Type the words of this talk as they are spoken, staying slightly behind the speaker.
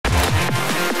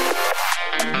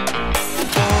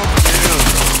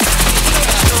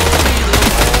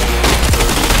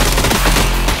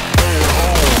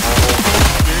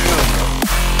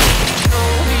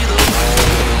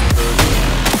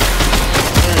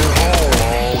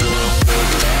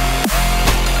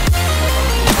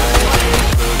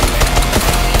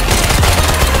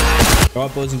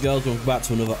Alright boys and girls, welcome back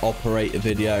to another operator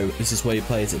video. This is where you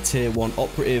play as a tier 1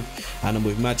 operative, and I'm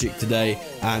with Magic today,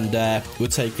 and we're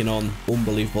taking on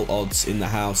unbelievable odds in the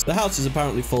house. The house is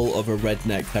apparently full of a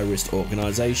redneck terrorist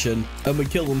organisation, and we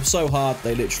kill them so hard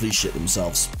they literally shit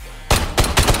themselves.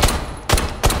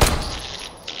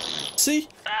 See?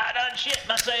 I done shit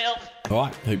myself.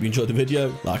 Alright, hope you enjoyed the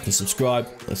video. Like and subscribe.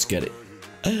 Let's get it.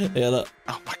 Yeah, look.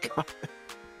 Oh my god.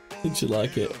 Did you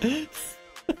like it?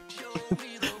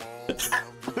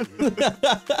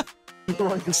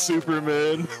 Like a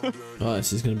Superman. Alright,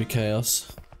 this is going to be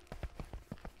chaos.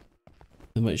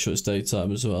 And make sure it's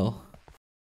daytime as well.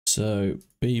 So,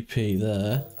 BP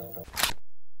there.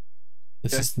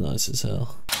 This is nice as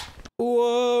hell.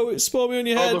 Whoa, it spawned me on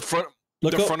your head. Oh, the front.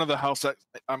 Look the up. front of the house.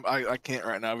 I can't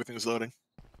right now. Everything's loading.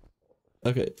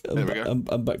 Okay, There we go.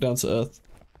 I'm back down to earth.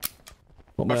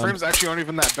 My frames actually aren't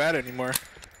even that bad anymore.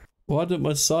 Why didn't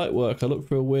my sight work? I looked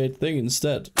for a weird thing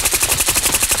instead.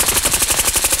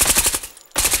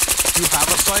 You have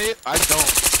a sight? I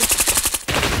don't.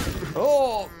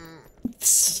 Oh!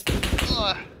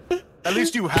 At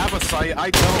least you have a sight. I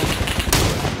don't.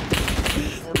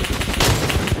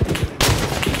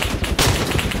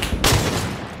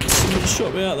 Someone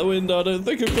shot me out the window. I don't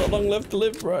think I've got long left to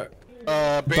live, bro.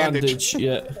 Bandage.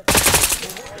 Yeah.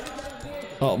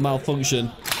 Oh, malfunction.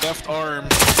 Left arm.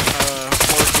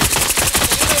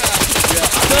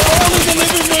 They're all in the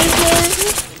living room, bro!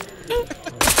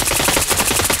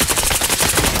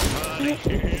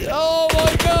 Oh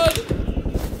my god!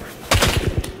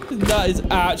 That is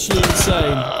actually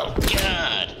insane. Oh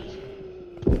god.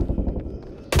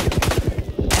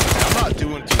 I'm not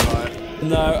doing too hot.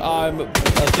 No, I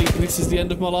think this is the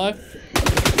end of my life.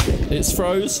 It's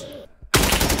froze.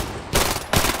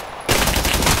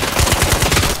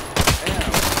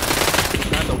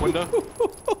 Window.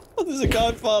 There's a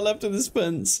guy far left of this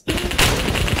fence.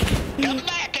 Come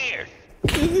back here.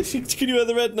 Can you hear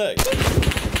the redneck?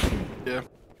 Yeah.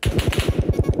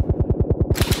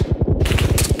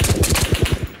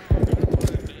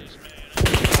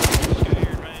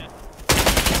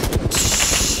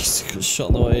 Jeez, got shot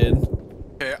on the way in.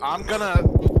 Okay,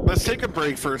 let's take a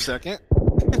break for a second.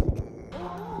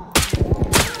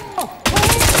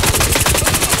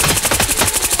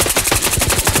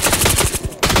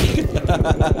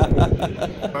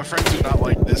 My friends do not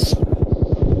like this.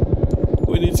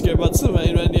 We need to go back to the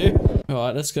main menu.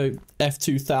 Alright, let's go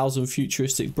F2000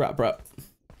 futuristic brat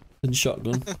and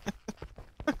shotgun.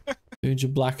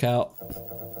 200 blackout.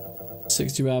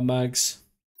 60 round mags.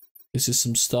 This is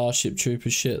some Starship Trooper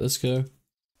shit, let's go.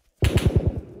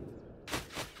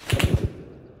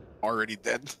 Already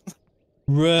dead.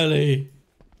 Really?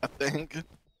 I think.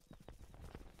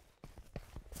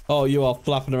 Oh, you are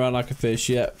flapping around like a fish,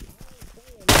 yep.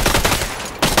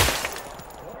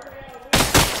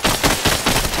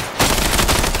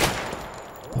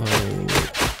 Oh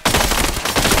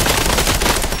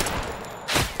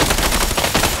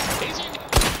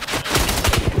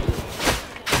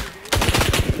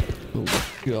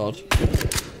god.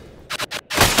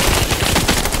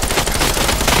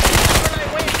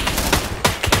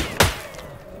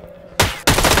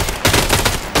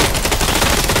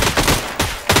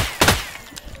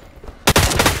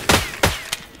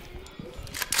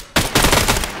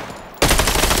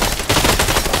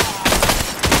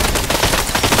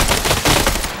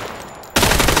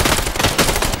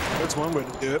 That's one way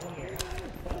to do it.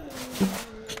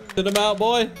 Get him out,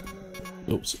 boy.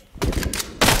 Oops.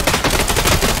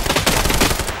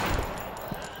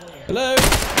 Hello? Oh,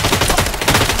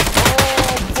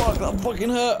 fuck, that fucking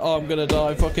hurt. Oh, I'm gonna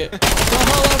die, fuck it. Oh,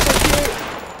 fuck you.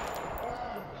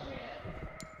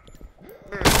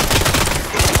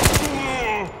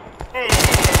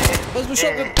 Where's my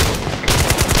shotgun?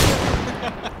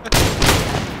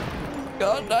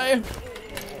 God damn.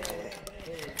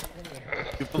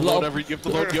 You have to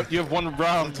load you have one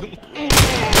round.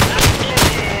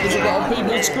 There's a lot of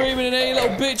people screaming in here, you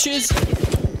little bitches.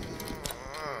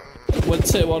 When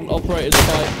tier 1 operators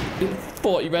fight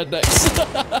 40 rednecks.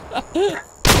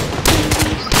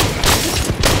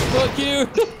 Fuck you!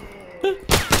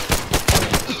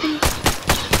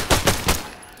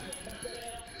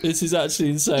 This is actually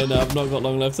insane now, I've not got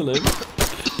long left to live.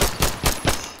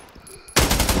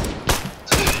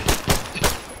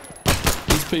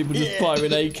 These people just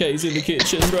firing AKs in the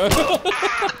kitchen, bro.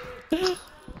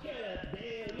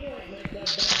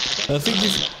 I think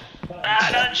he's...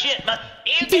 I done shit myself.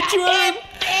 Did you hear him?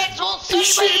 He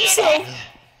shit himself!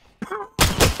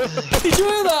 Did you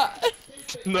hear that?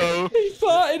 No. He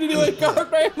farted and he went,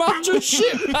 God damn, I just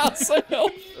shit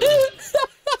myself.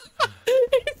 He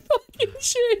fucking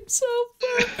shit himself, bro.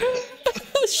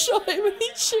 shot him and he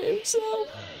shit himself.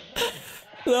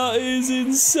 That is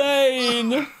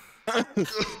insane. That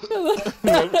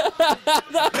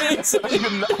is, I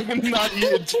cannot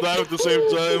eat and slap at the same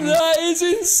time. that is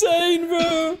insane,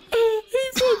 bro. He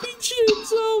fucking shit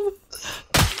himself.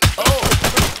 Oh!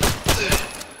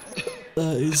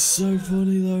 That is so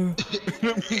funny, though.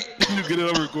 Can you get it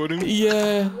on recording?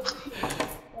 Yeah.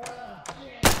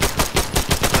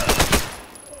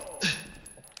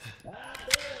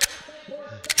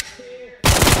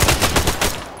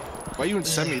 Why you in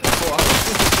semi?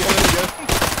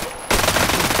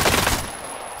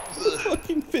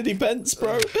 Fucking 50 pence,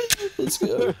 bro. Let's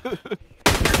go.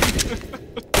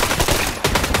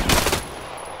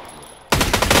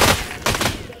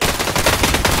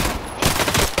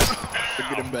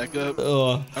 Get him back up.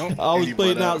 Oh, I was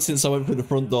bleeding out since I went through the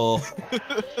front door.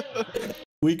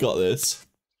 We got this.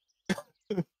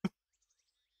 I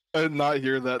did not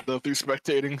hear that though through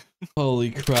spectating. Holy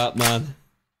crap, man.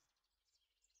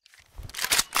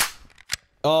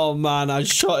 Oh man, I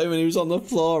shot him and he was on the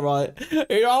floor, right?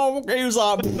 He was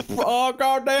like, oh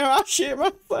goddamn, I shit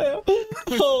myself.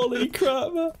 Holy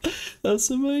crap, man. That's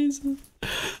amazing.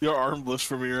 You're armless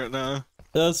for me right now.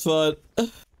 That's fine.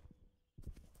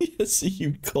 I see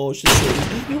you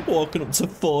cautiously walking up to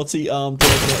 40 armed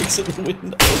rednecks at the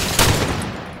window.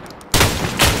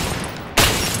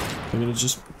 I'm gonna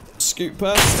just scoot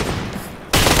past.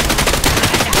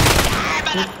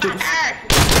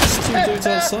 There's two dudes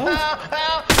outside.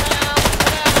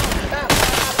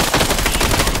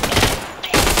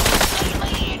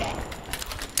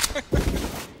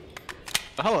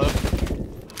 Hello.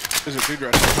 There's a dude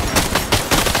right there.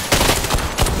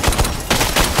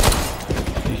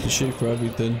 You can shoot for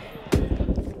everything.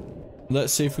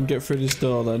 Let's see if we can get through this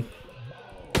door then.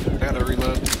 I gotta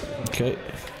reload. Okay,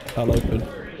 I'll open.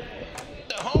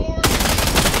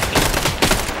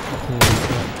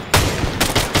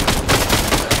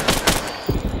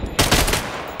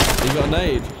 You got an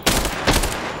aid?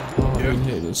 Oh, I've been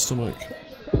hit in the stomach.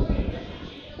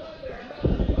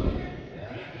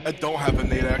 I don't have a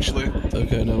nade actually.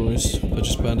 Okay, no worries. I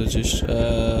just bandages.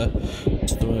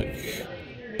 Stomach.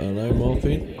 I don't know,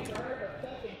 morphine.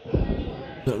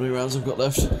 Don't know how many rounds I've got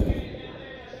left.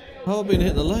 Oh, I've been hit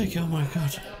in the leg. Oh my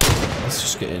god. Let's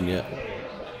just get in yet.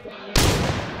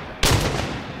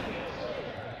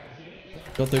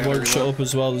 God, they won't shut up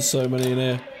as well. There's so many in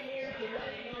here.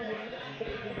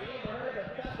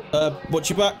 Watch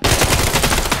your back.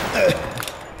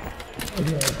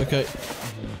 Okay.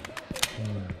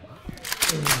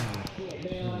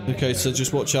 Okay, so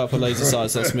just watch out for laser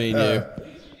sights. That's me and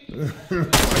you.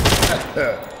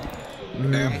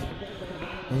 Damn.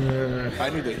 I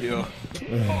need to heal.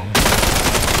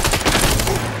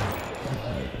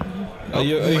 Are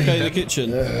you okay in the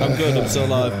kitchen? I'm good. I'm still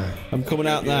alive. I'm coming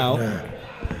out now.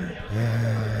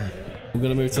 I'm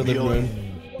gonna move to the living room.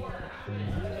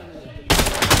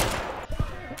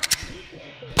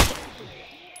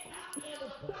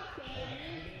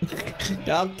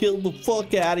 I'll kill the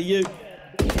fuck out of you.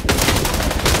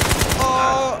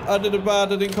 Oh, I did it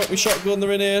bad. I didn't cock my shotgun.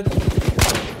 They're in here.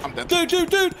 I'm dead.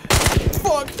 Dude.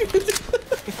 Fuck.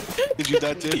 Did you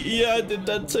die too? Yeah, I did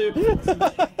that too.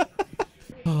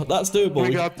 Oh, that's doable.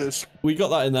 We got this. We got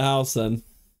that in the house then.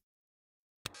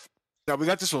 Yeah, we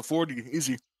got this for 40.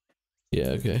 Easy.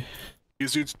 Yeah, okay.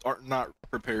 These dudes are not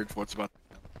prepared for what's about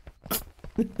to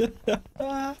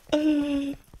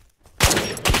happen.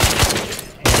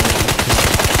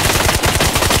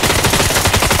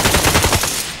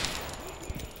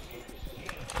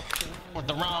 With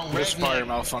the wrong Misfire redneck.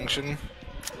 malfunction.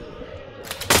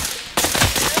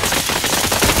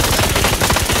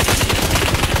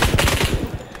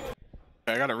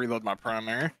 Okay, I gotta reload my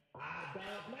primary.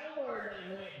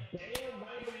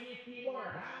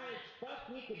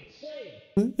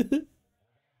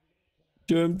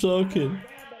 Do I'm talking?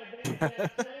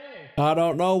 I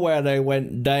don't know where they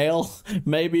went, Dale.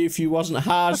 Maybe if you wasn't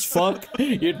high as fuck,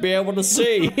 you'd be able to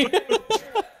see.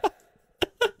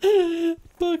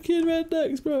 Fucking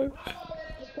rednecks, bro.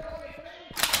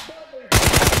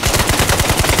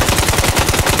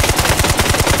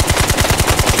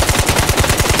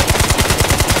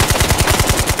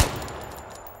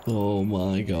 Oh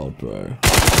my god, bro.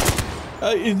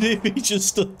 He just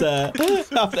stood there.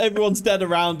 After everyone's dead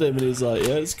around him and he's like,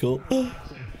 yeah, it's cool. Don't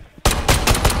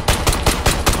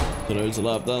know who's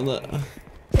alive down there.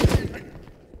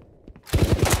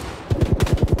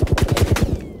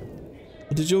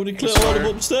 Did you already clear all of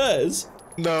them upstairs?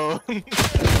 No.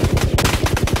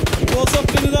 What's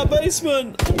happening in that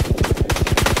basement?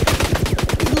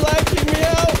 He's lagging me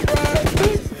out, bro.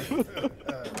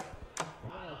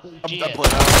 I'm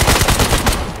playing out.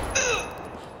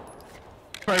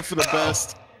 probably for the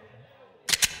best.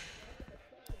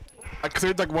 I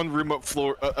cleared like one room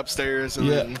upstairs, and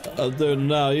Yeah, then I'm doing it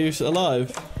now. Are you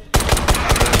alive?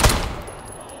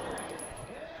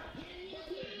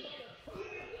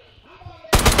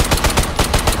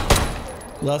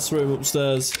 Last room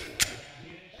upstairs.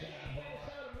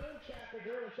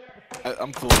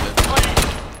 I'm cool with it.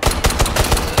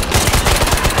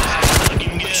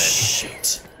 Looking good.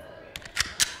 Shit.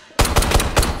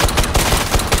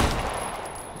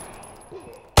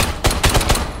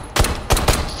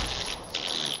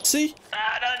 See?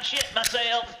 I done shit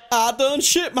myself. I done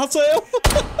shit myself.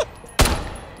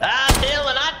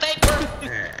 Dylan, I think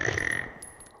we're...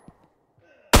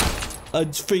 I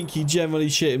think he generally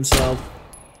shit himself.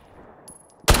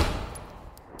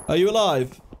 Are you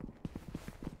alive?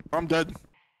 I'm dead.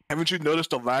 Haven't you noticed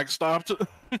the lag stopped?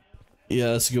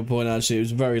 Yeah, that's a good point actually. It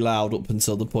was very loud up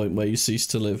until the point where you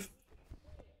ceased to live.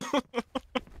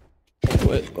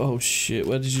 Oh shit,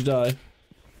 where did you die?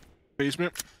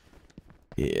 Basement.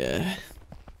 Yeah.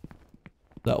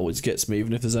 That always gets me,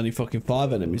 even if there's only fucking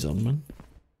 5 enemies on, man.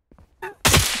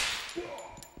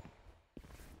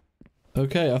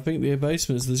 Okay, I think the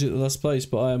basement is legit the last place,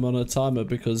 but I am on a timer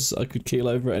because I could keel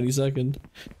over at any second.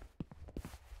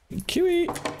 Kiwi!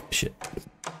 Shit.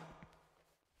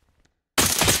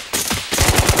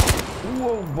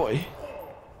 Whoa, boy.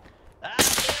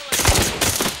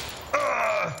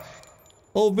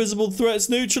 All visible threats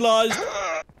neutralized.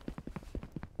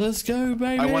 Let's go,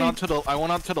 baby. I went on to the left.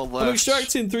 I'm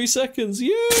extracting 3 seconds.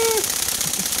 Yeah.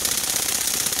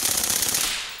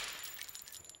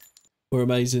 We're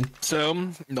amazing. So,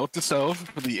 note to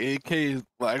self: the AK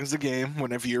lags the game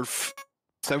whenever you're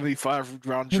 75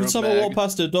 round Every drum time I bag. walked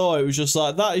past a door, it was just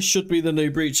like, should be the new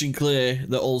breach and clear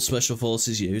that all special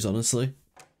forces use, honestly.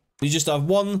 You just have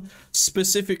one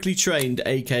specifically trained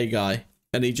AK guy,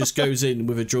 and he just goes in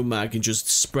with a drum mag and just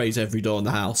sprays every door in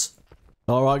the house.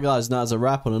 Alright guys, now that's a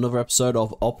wrap on another episode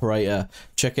of Operator.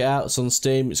 Check it out, it's on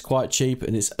Steam, it's quite cheap,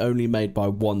 and it's only made by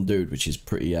one dude, which is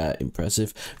pretty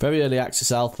impressive. Very early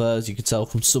access alpha, as you can tell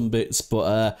from some bits,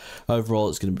 but overall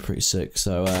it's going to be pretty sick.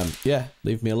 So yeah,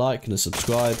 leave me a like and a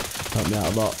subscribe, help me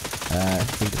out a lot.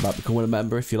 Think about becoming a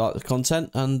member if you like the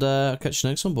content, and I'll catch you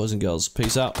next one, boys and girls.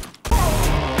 Peace out.